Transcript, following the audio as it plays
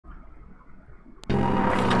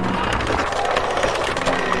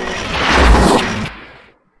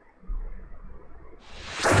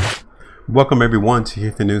Welcome everyone to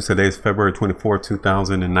HueFin News. Today is February 24,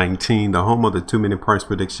 2019, the home of the 2-minute price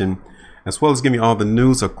prediction, as well as giving you all the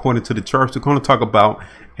news according to the charts. We're going to talk about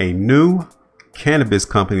a new cannabis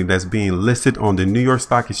company that's being listed on the New York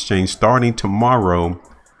Stock Exchange starting tomorrow,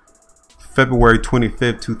 February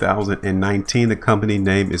 25th, 2019. The company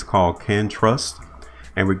name is called Canntrust,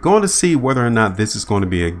 and we're going to see whether or not this is going to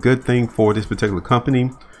be a good thing for this particular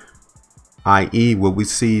company. I.e., will we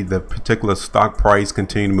see the particular stock price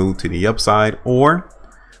continue to move to the upside, or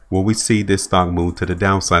will we see this stock move to the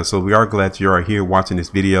downside? So we are glad you are here watching this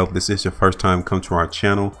video. If this is your first time come to our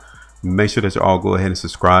channel, make sure that you all go ahead and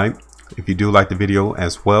subscribe. If you do like the video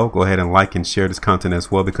as well, go ahead and like and share this content as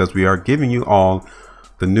well, because we are giving you all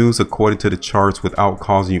the news according to the charts without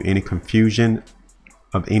causing you any confusion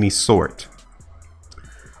of any sort.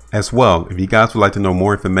 As well, if you guys would like to know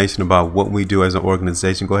more information about what we do as an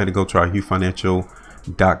organization, go ahead and go to our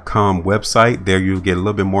HueFinancial.com website. There you'll get a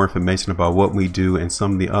little bit more information about what we do and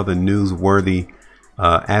some of the other newsworthy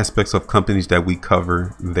aspects of companies that we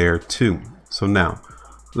cover there too. So now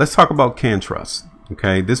let's talk about Canntrust.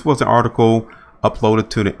 Okay, this was an article uploaded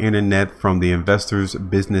to the internet from the Investors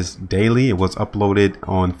Business Daily. It was uploaded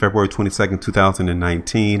on February 22nd,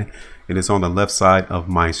 2019. It is on the left side of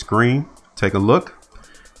my screen. Take a look.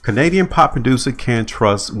 Canadian pot producer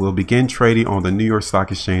Canntrust will begin trading on the New York Stock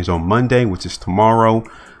Exchange on Monday, which is tomorrow,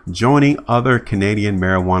 joining other Canadian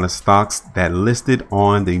marijuana stocks that listed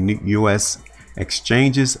on the U.S.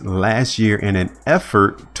 exchanges last year in an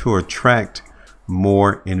effort to attract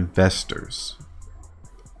more investors.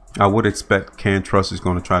 I would expect Canntrust is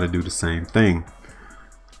going to try to do the same thing.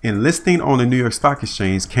 In listing on the New York Stock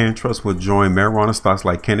Exchange, Canntrust will join marijuana stocks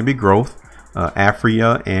like Canopy Growth,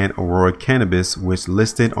 Afria, and Aurora Cannabis, which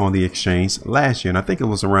listed on the exchange last year, and I think it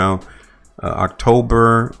was around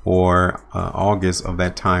October or August of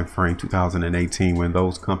that time frame, 2018, when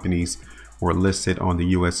those companies were listed on the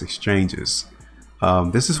U.S. exchanges.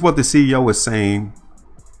 This is what the CEO is saying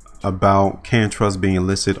about Canntrust being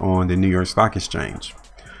listed on the New York Stock Exchange.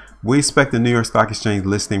 We expect the New York Stock Exchange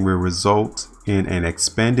listing will result in an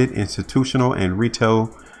expanded institutional and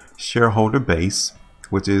retail shareholder base,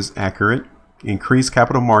 which is accurate, increased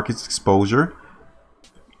capital markets exposure,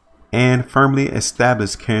 and firmly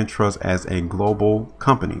establish Canntrust as a global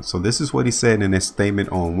company. So this is what he said in a statement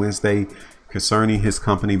on Wednesday concerning his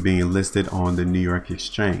company being listed on the New York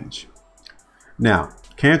Exchange. Now,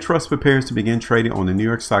 Canntrust prepares to begin trading on the New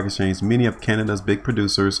York Stock Exchange. Many of Canada's big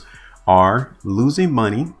producers are losing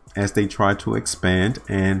money as they try to expand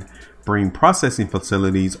and bring processing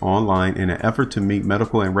facilities online in an effort to meet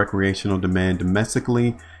medical and recreational demand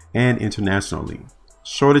domestically and internationally.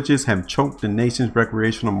 Shortages have choked the nation's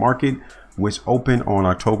recreational market, which opened on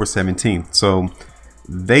October 17th. So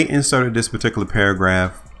they inserted this particular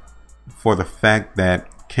paragraph for the fact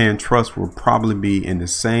that Canntrust will probably be in the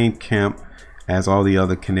same camp as all the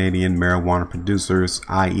other Canadian marijuana producers,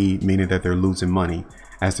 i.e., meaning that they're losing money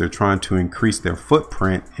as they're trying to increase their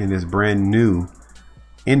footprint in this brand new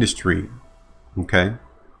industry. Okay,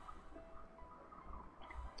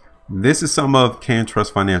 this is some of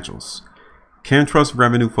Canntrust financials. Canntrust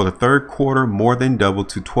revenue for the third quarter more than doubled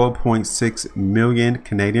to 12.6 million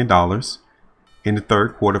Canadian dollars in the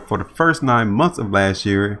third quarter. For the first 9 months of last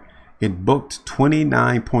year, it booked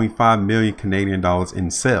 29.5 million Canadian dollars in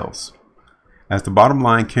sales. As the bottom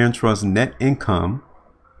line, Canntrust net income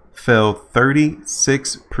fell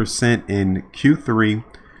 36% in Q3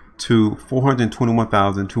 to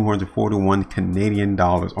 421,241 Canadian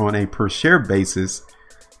dollars. On a per share basis,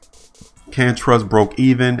 Canntrust broke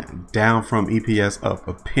even, down from EPS of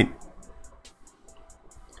a penny.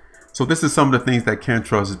 So this is some of the things that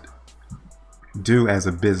Canntrust do as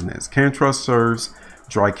a business. Canntrust serves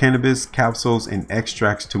dry cannabis capsules and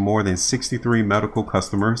extracts to more than 63 medical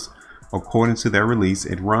customers. According to their release,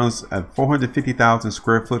 it runs a 450,000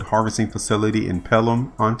 square foot harvesting facility in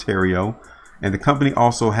Pelham, Ontario, and the company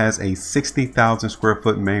also has a 60,000 square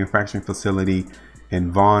foot manufacturing facility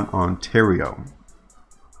in Vaughan, Ontario.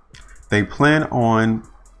 They plan on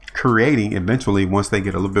creating, eventually, once they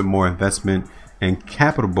get a little bit more investment and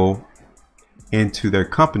capital into their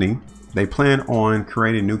company, they plan on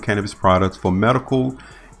creating new cannabis products for medical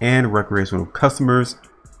and recreational customers,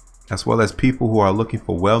 as well as people who are looking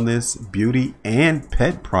for wellness, beauty, and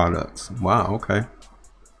pet products. Wow, okay.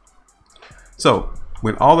 So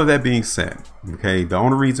with all of that being said, okay, the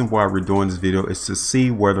only reason why we're doing this video is to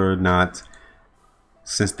see whether or not,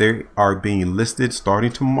 since they are being listed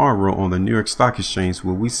starting tomorrow on the New York Stock Exchange,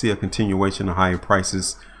 will we see a continuation of higher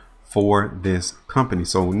prices for this company.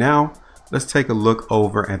 So now let's take a look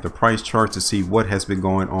over at the price chart to see what has been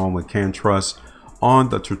going on with Canntrust on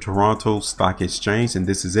the Toronto Stock Exchange, and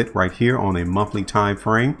this is it right here on a monthly time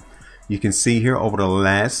frame. You can see here over the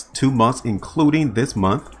last 2 months, including this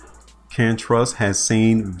month, Canntrust has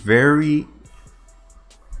seen very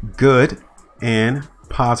good and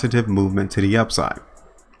positive movement to the upside.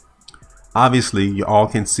 Obviously, you all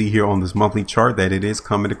can see here on this monthly chart that it is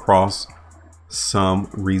coming across some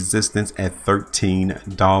resistance at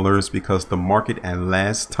 $13 because the market at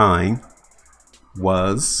last time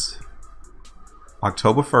was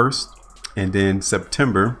October 1st, and then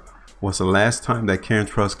September was the last time that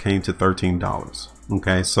Canntrust came to $13.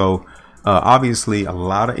 Okay, so obviously a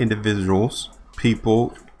lot of individuals,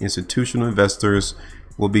 people, institutional investors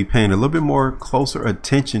will be paying a little bit more closer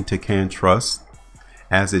attention to Canntrust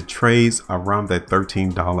as it trades around that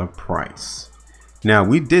 $13 price. Now,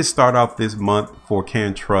 we did start off this month for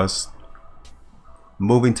Canntrust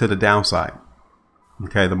moving to the downside.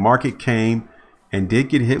 Okay, the market came and did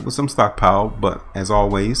get hit with some stockpile, but as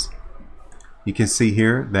always, you can see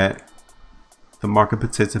here that the market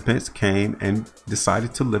participants came and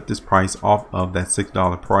decided to lift this price off of that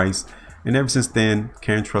 $6 price. And ever since then,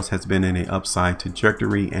 Canntrust has been in an upside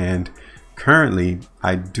trajectory, and currently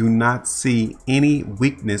I do not see any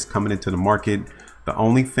weakness coming into the market. The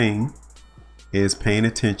only thing is paying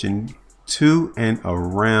attention to and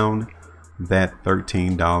around that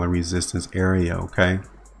 $13 resistance area. Okay,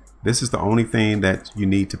 this is the only thing that you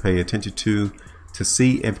need to pay attention to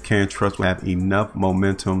see if Canntrust will have enough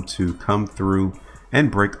momentum to come through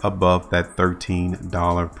and break above that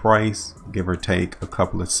 $13 price, give or take a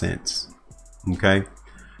couple of cents. Okay,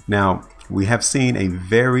 now we have seen a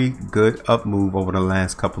very good up move over the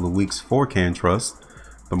last couple of weeks for Canntrust.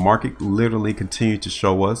 The market literally continued to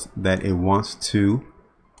show us that it wants to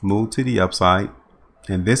move to the upside,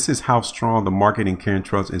 and this is how strong the market in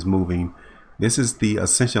Canntrust is moving. This is the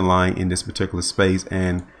ascension line in this particular space,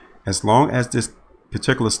 and as long as this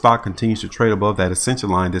particular stock continues to trade above that ascension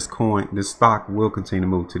line, this stock will continue to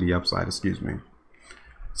move to the upside. Excuse me.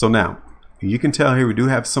 So now you can tell here we do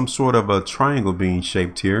have some sort of a triangle being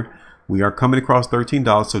shaped here. We are coming across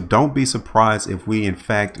 $13, so don't be surprised if we in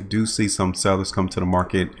fact do see some sellers come to the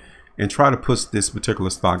market and try to push this particular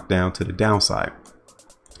stock down to the downside.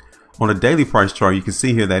 On a daily price chart, you can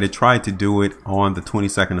see here that it tried to do it on the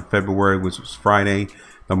 22nd of February, which was Friday.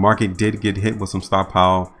 The market did get hit with some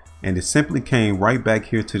stockpile, and it simply came right back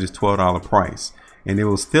here to this $12 price, and it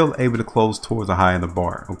was still able to close towards the high of the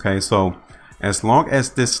bar. Okay, so as long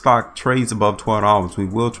as this stock trades above $12, we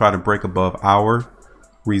will try to break above our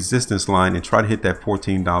resistance line and try to hit that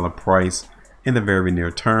 $14 price in the very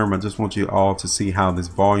near term. I just want you all to see how this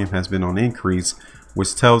volume has been on increase,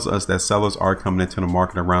 which tells us that sellers are coming into the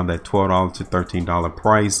market around that $12 to $13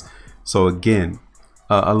 price. So again,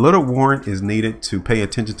 a little warrant is needed to pay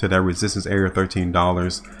attention to that resistance area,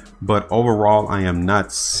 $13. But overall, I am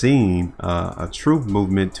not seeing a true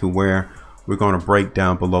movement to where we're going to break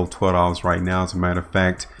down below $12 right now. As a matter of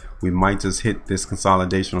fact, we might just hit this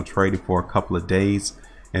consolidational trading for a couple of days,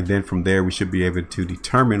 and then from there we should be able to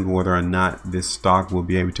determine whether or not this stock will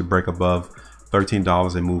be able to break above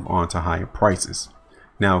 $13 and move on to higher prices.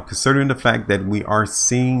 Now, considering the fact that we are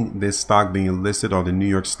seeing this stock being listed on the New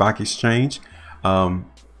York Stock Exchange,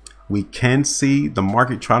 we can see the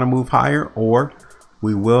market try to move higher, or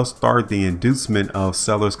we will start the inducement of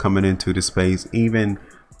sellers coming into the space even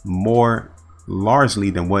more largely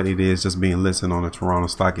than what it is just being listed on the Toronto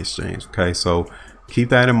Stock Exchange. Okay, so keep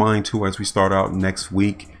that in mind too as we start out next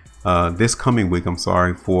week, this coming week, I'm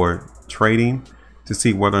sorry, for trading to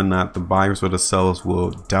see whether or not the buyers or the sellers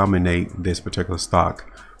will dominate this particular stock.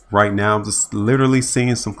 Right now, I'm just literally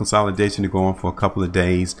seeing some consolidation to go on for a couple of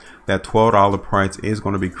days. That $12 price is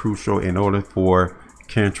going to be crucial in order for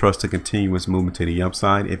Canntrust to continue its movement to the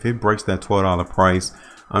upside. If it breaks that $12 price,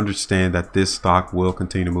 understand that this stock will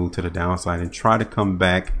continue to move to the downside and try to come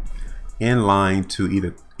back in line to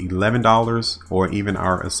either $11 or even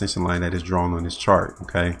our ascension line that is drawn on this chart.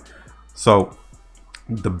 Okay, so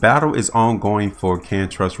the battle is ongoing for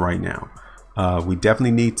Canntrust right now. We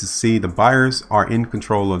definitely need to see the buyers are in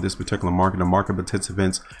control of this particular market. The market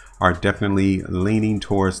participants are definitely leaning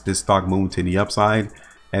towards this stock moving to the upside.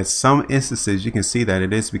 At some instances, you can see that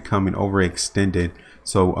it is becoming overextended.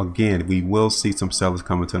 So again, we will see some sellers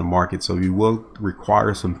coming to the market. So you will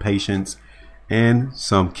require some patience and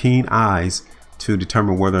some keen eyes to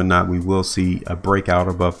determine whether or not we will see a breakout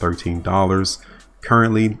above $13.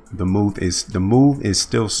 Currently, the move is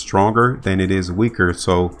still stronger than it is weaker.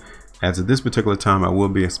 So as of this particular time, I will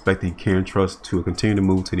be expecting Canntrust to continue to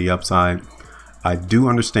move to the upside. I do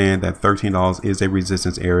understand that $13 is a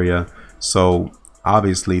resistance area. So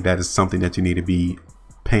obviously that is something that you need to be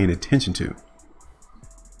paying attention to.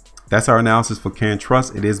 That's our analysis for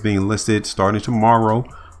Canntrust. It is being listed starting tomorrow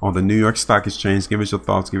on the New York Stock Exchange. Give us your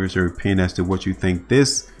thoughts, give us your opinion as to what you think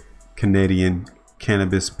this Canadian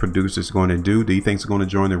cannabis producer is going to do. Do you think it's going to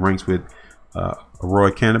join the ranks with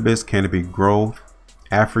Aurora Cannabis, Canopy Grove,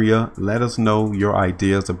 Afria? Let us know your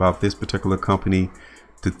ideas about this particular company.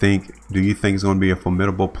 Do you think it's going to be a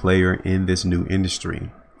formidable player in this new industry?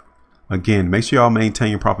 Again, make sure y'all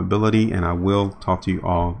maintain your profitability, and I will talk to you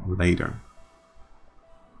all later.